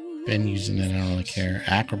been using it, I don't really care.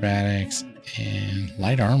 Acrobatics and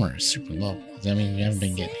light armor is super low. Does that mean we haven't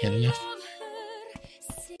been getting hit enough?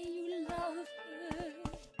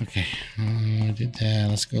 Okay, we did that.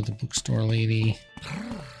 Let's go to the bookstore lady.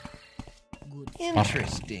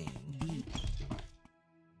 Interesting.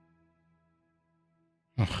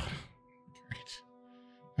 Oh, great.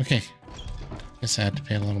 Okay. Guess I had to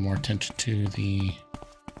pay a little more attention to the...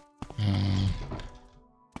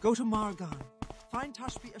 Go to Margan. Find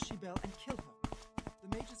Tashbi Ashibel and kill her.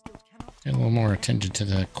 The Mages Guild cannot... Pay a little more attention to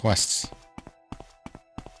the quests.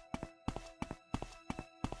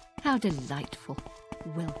 How delightful.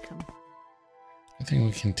 Welcome. I think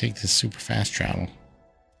we can take this super fast travel.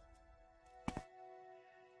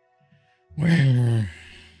 Where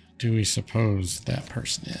do we suppose that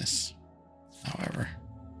person is? However,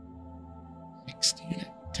 mixed unit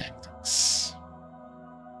tactics.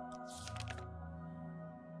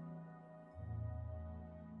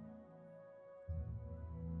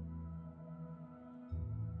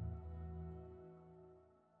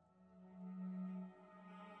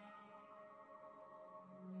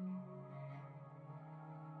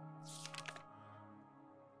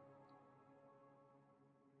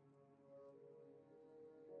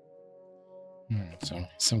 So,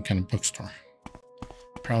 some kind of bookstore.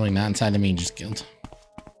 Probably not inside the Mages Guild.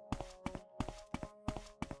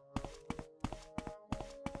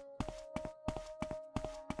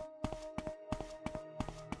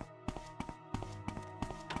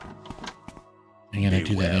 I gotta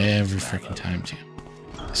do that every freaking time, too.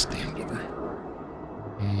 Stand over.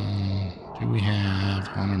 Do we have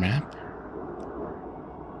on our map?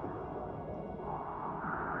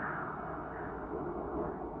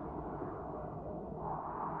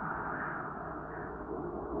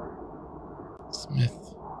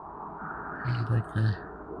 Smith, broker.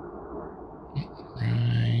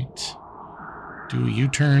 Right. Do a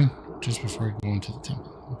U-turn just before we go into the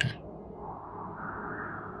temple. Okay.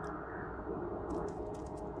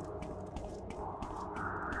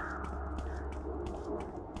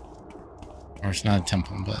 Or it's not a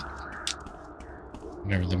temple, but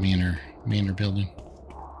whatever, the manor building.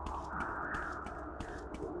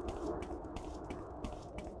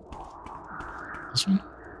 This one?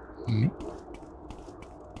 Nope.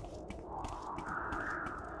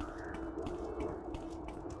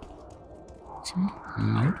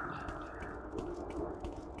 Nope.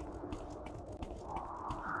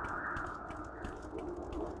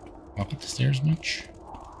 Walk up the stairs much?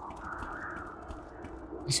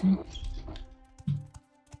 This one?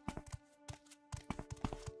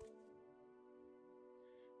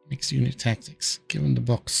 Mixed unit tactics. Given the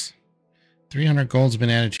books. 300 gold's been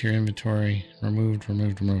added to your inventory. Removed.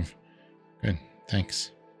 Good.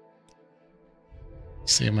 Thanks.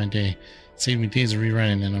 Saved my day. Saved me days of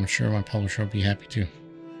rewriting, and I'm sure my publisher will be happy too.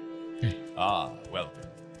 Okay. Ah, welcome.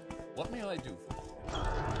 What may I do for you?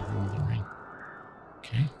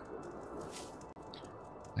 Okay.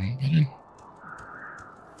 Wrong button.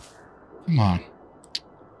 Come on.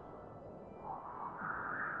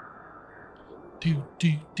 Do.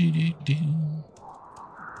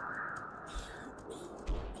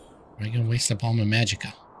 Am I gonna waste up all my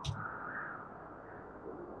magicka?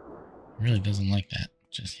 Really doesn't like that.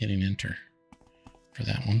 Just hitting enter for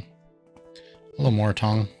that one. Hello,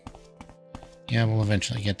 Moratong. Yeah, we'll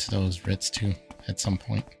eventually get to those writs too at some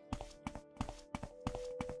point.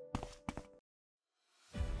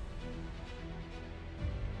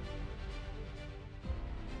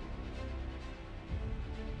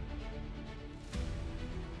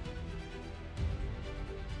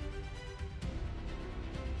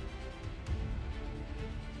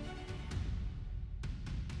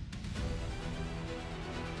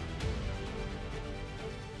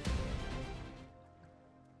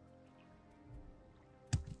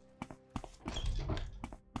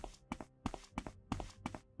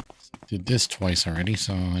 Did this twice already,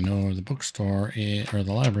 so I know the bookstore or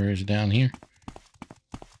the library is down here.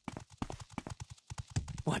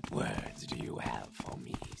 What words do you have for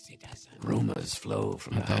me, citizen? Rumors flow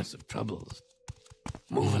from the House of Troubles.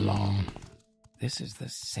 Move along. This is the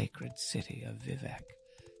sacred city of Vivec.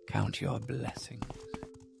 Count your blessings.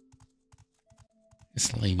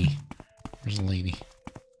 This lady. Where's the lady?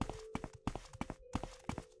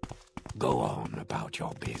 Go on about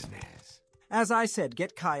your business. As I said,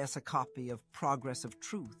 get Caius a copy of Progress of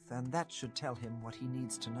Truth, and that should tell him what he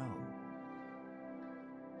needs to know.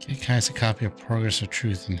 Get Caius a copy of Progress of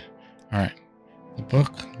Truth. And alright. The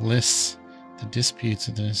book lists the disputes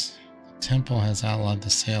of this. The temple has outlawed the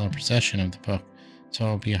sale or possession of the book, so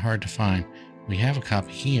it'll be hard to find. We have a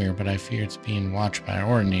copy here, but I fear it's being watched by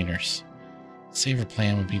ordinators. The safer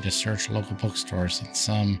plan would be to search local bookstores, and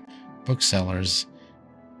some booksellers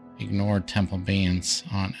ignored temple bans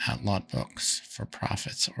on outlawed books for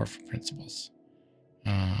profits or for principles.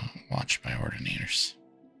 Watched by ordinators.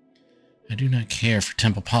 I do not care for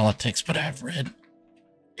temple politics, but I've read,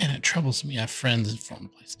 and it troubles me. I have friends in foreign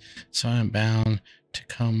places, so I am bound to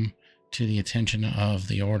come to the attention of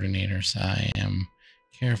the ordinators. I am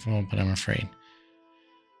careful, but I'm afraid.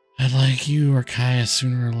 I'd like you or Caius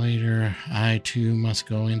sooner or later. I too must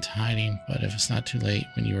go into hiding, but if it's not too late,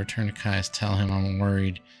 when you return to Caius, tell him I'm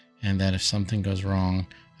worried, and that if something goes wrong,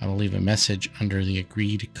 I will leave a message under the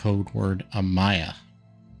agreed code word Amaya.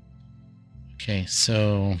 Okay,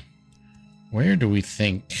 so where do we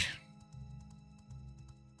think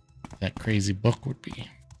that crazy book would be?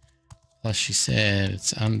 Plus she said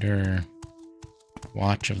it's under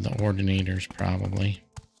watch of the ordinators, probably.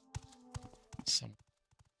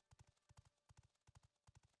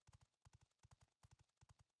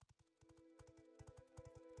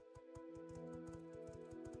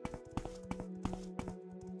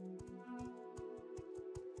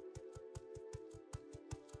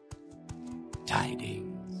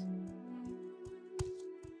 Tidings.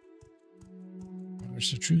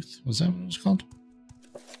 Where's the truth? Was that what it was called?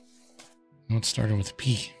 No, it started with a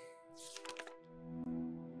P.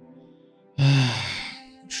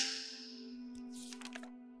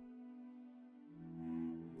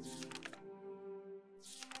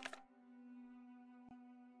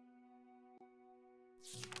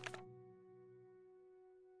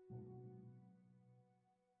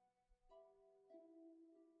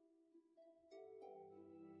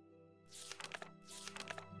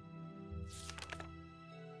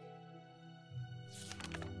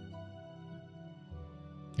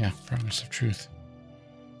 Yeah, Progress of Truth.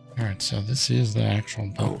 Alright, so this is the actual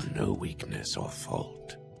book. Oh, no weakness or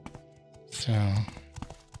fault. So,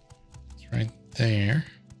 it's right there.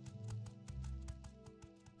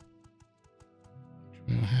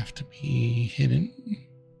 Which will have to be hidden.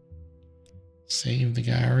 Save the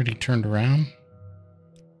guy already turned around.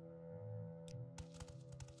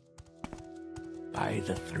 By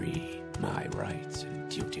the three, my rights and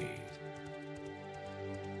duties.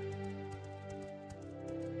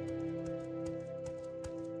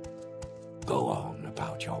 Go on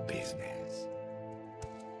about your business.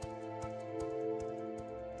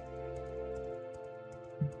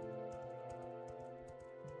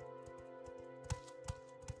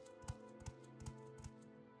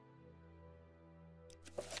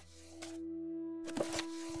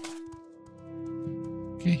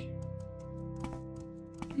 Okay.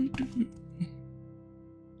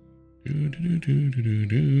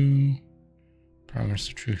 Progress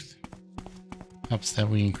of Truth. Helps that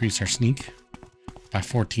we increase our sneak by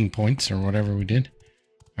 14 points or whatever we did.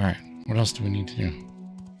 Alright, what else do we need to do?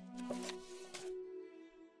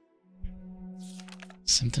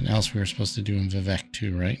 Something else we were supposed to do in Vivec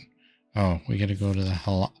too, right? Oh, we gotta go to the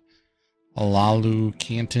Hlaalu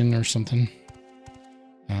Canton or something.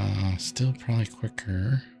 Still probably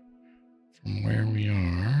quicker from where we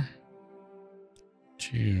are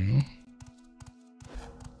to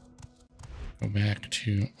go back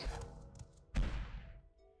to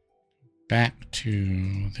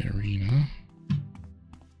the arena.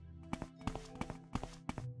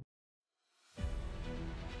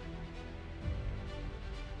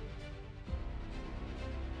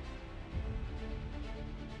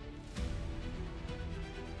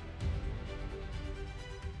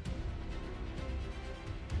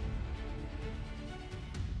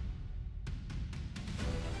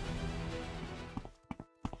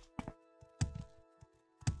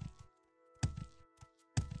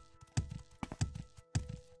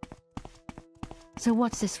 So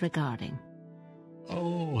what's this regarding?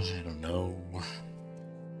 Oh, I don't know.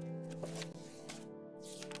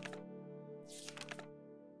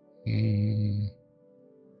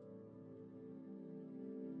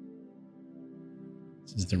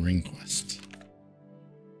 This is the ring quest.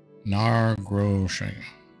 Nargrosha.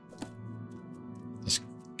 This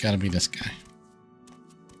gotta be this guy.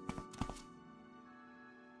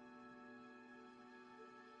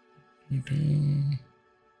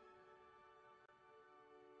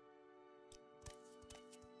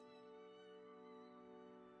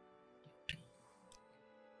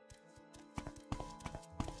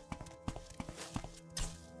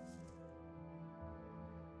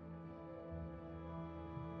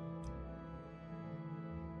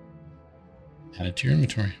 Add it to your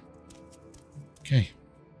inventory. Okay.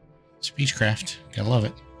 Speechcraft. Gotta love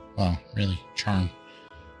it. Well, really, charm.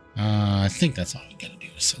 I think that's all we gotta do.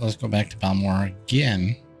 So let's go back to Balmora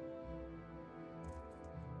again.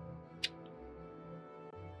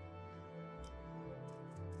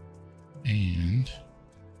 And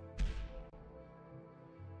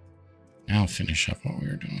now finish up what we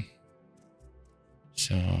were doing.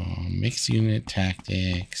 So mixed unit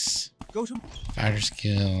tactics. Go to Fighters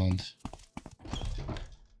Guild.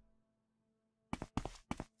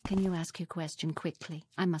 Can you ask your question quickly?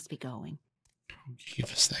 I must be going. Who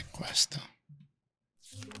gave us that quest, though?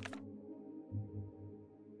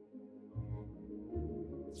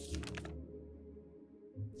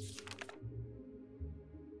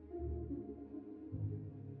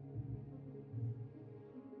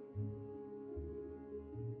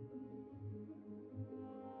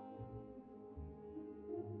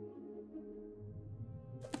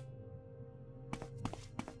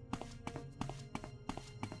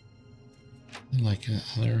 Like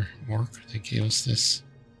another orc that gave us this.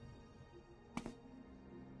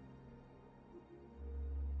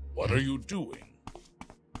 What are you doing?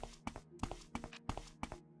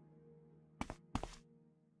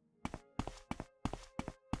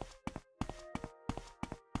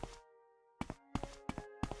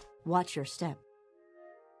 Watch your step.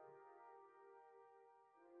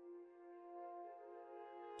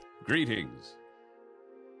 Greetings.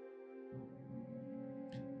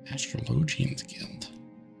 Astrologians Guild.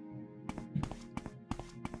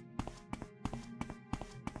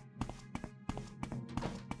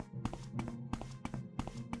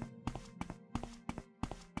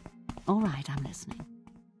 All right, I'm listening.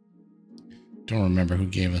 Don't remember who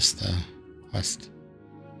gave us the quest.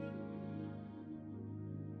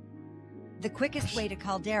 The quickest way to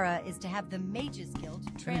Caldera is to have the Mages Guild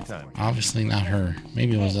transport. Obviously not her.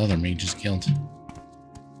 Maybe it was the other Mages Guild.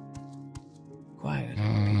 Quiet.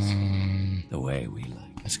 The way we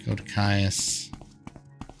like. Let's go to Caius.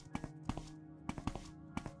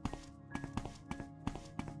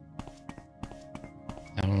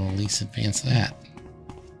 That will at least advance that.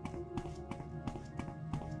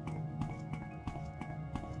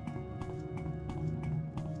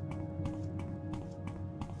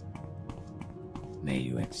 May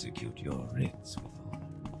you execute your writs with honor.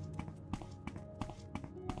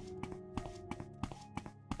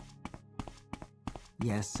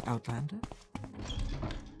 Yes, Outlander?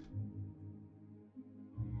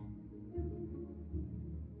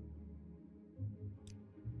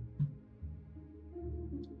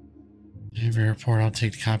 Every report, I'll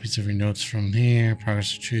take copies of your notes from there.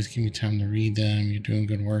 Progress of Truth, give me time to read them. You're doing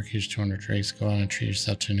good work. Here's 200 drakes. Go out and treat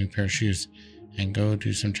yourself to a new pair of shoes. And go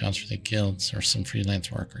do some jobs for the guilds or some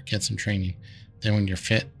freelance work or get some training. Then when you're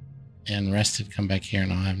fit and rested, come back here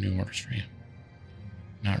and I'll have new orders for you.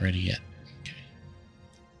 Not ready yet. Okay.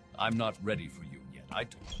 I'm not ready for you yet. I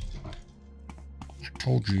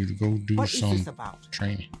told you to go do some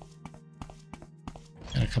training.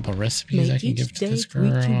 Got a couple of recipes I can give to this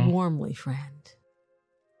girl. Greet you warmly, friend.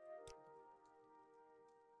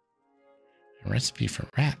 A recipe for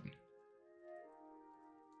rat.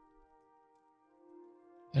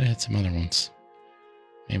 I had some other ones.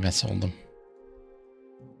 Maybe I sold them.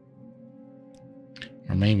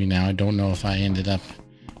 Or maybe now, I don't know if I ended up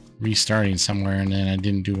restarting somewhere and then I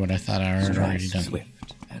didn't do what I thought I had already done.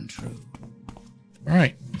 Swift and true.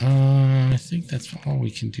 Alright, I think that's all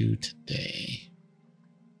we can do today.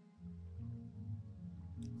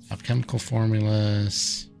 Alchemical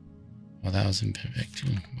formulas. Well, that was in Vivec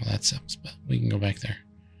too. Well, that sucks, but we can go back there.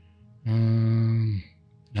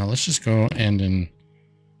 Now let's just go and in,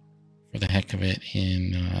 for the heck of it,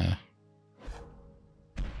 in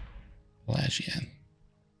Pelagian.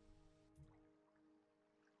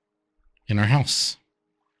 In our house.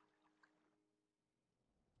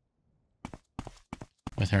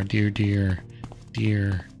 With our dear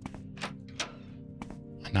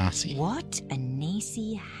Anasi. What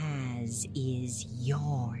Anasi has is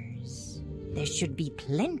yours. There should be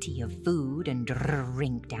plenty of food and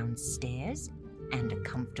drink downstairs, and a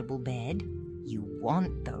comfortable bed. You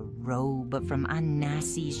want the robe from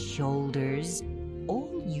Anasi's shoulders.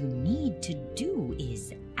 All you need to do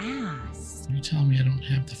is ask. Are you telling me I don't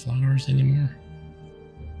have the flowers anymore?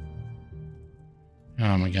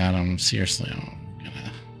 Oh my god, I'm seriously, I'm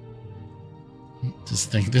gonna...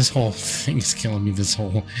 This whole thing is killing me. This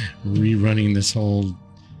whole rerunning this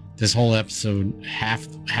whole episode. Half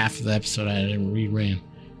of the episode I didn't reran.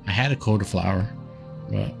 I had a cauliflower,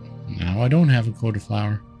 but now I don't have a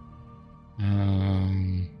cauliflower.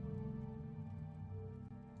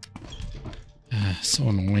 So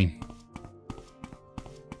annoying.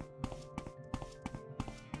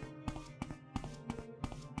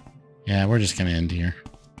 Yeah, we're just gonna end here.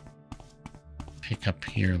 Pick up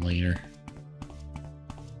here later.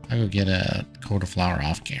 I'll go get a cauliflower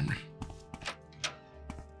off camera.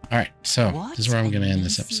 Alright, so this is where I'm gonna end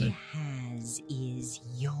this episode. Has is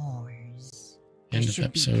yours. End of There should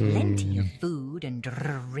episode. be plenty of food and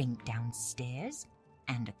drink downstairs,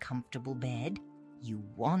 and a comfortable bed. You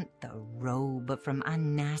want the robe from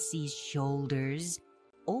Anasi's shoulders.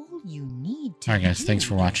 All you need to Alright guys, thanks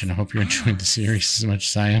for watching. I hope you're enjoying the series as much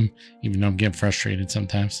as I am, even though I'm getting frustrated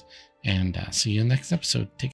sometimes. And see you in the next episode. Take